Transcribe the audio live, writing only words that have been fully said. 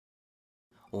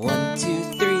1, 2,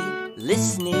 3,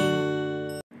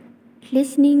 listening.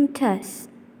 Listening test.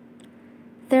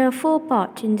 There are 4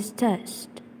 parts in this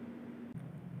test.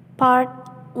 Part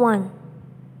 1.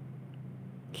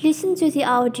 Listen to the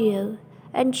audio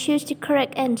and choose the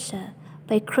correct answer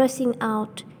by crossing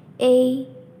out A,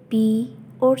 B,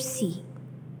 or C.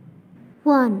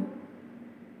 1.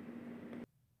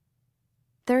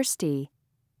 Thirsty.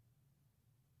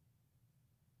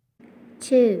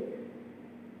 2.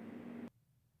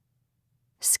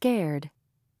 Scared.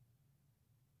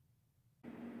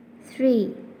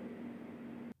 3.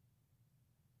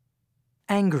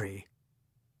 Angry.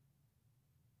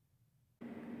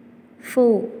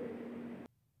 4.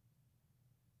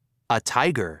 A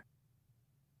tiger.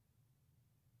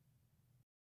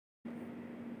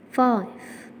 5.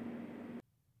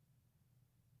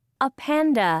 A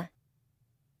panda.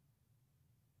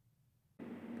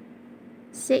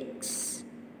 6.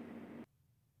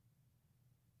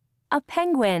 A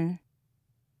penguin.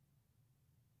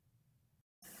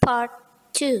 Part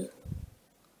 2.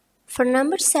 For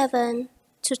number 7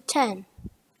 to 10,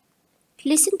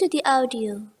 listen to the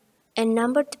audio and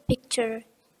number the picture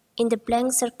in the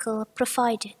blank circle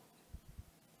provided.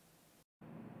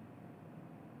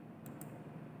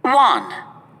 1.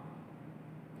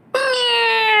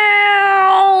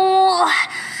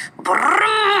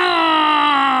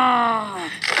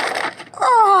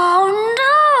 Oh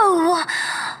no!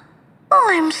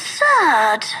 I'm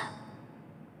sad.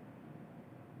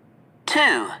 2.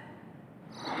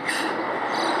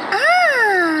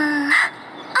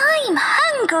 I'm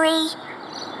hungry.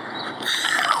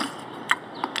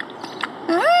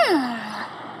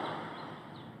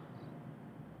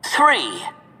 3.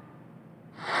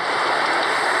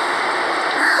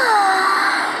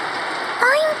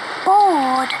 I'm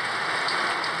bored.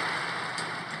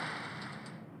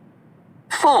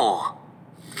 4.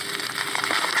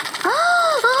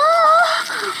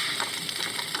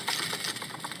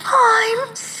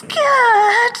 I'm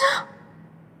scared.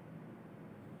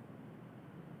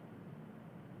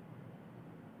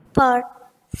 Part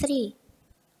 3.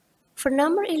 For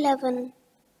number 11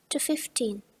 to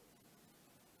 15,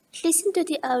 listen to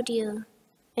the audio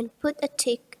and put a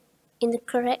tick in the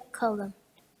correct column.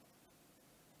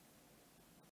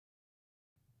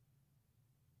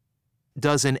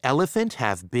 Does an elephant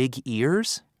have big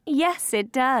ears? Yes,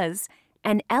 it does.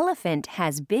 An elephant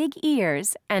has big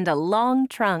ears and a long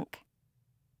trunk.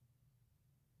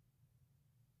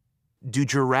 Do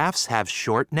giraffes have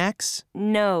short necks?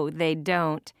 No, they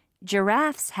don't.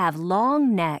 Giraffes have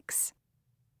long necks.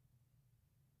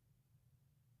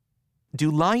 Do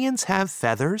lions have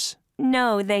feathers?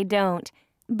 No, they don't.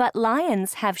 But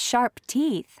lions have sharp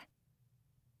teeth.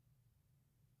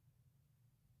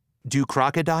 Do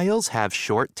crocodiles have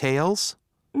short tails?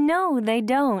 No, they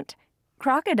don't.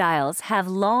 Crocodiles have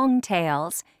long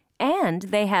tails, and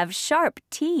they have sharp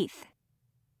teeth.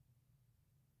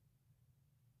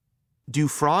 Do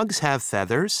frogs have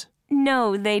feathers?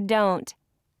 No, they don't.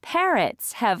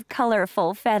 Parrots have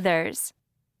colorful feathers.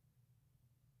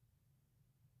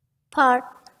 Part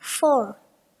 4.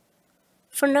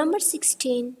 For number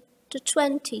 16 to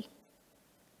 20,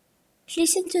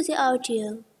 listen to the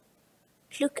audio,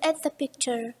 look at the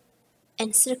picture,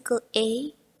 and circle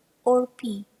A or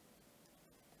B.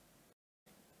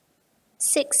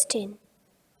 16.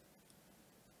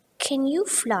 Can you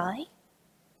fly?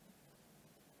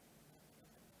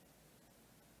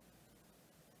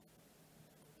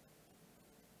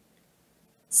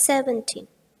 17.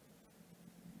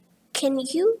 Can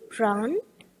you run?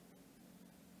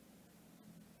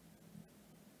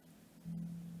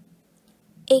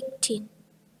 18.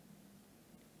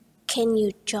 Can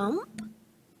you jump?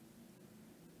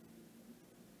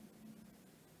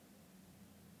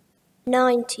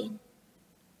 19.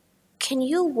 Can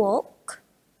you walk?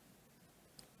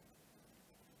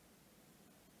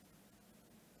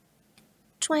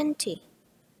 20.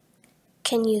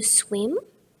 Can you swim?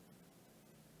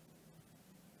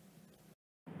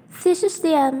 This is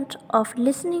the end of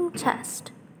listening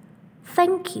test.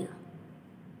 Thank you.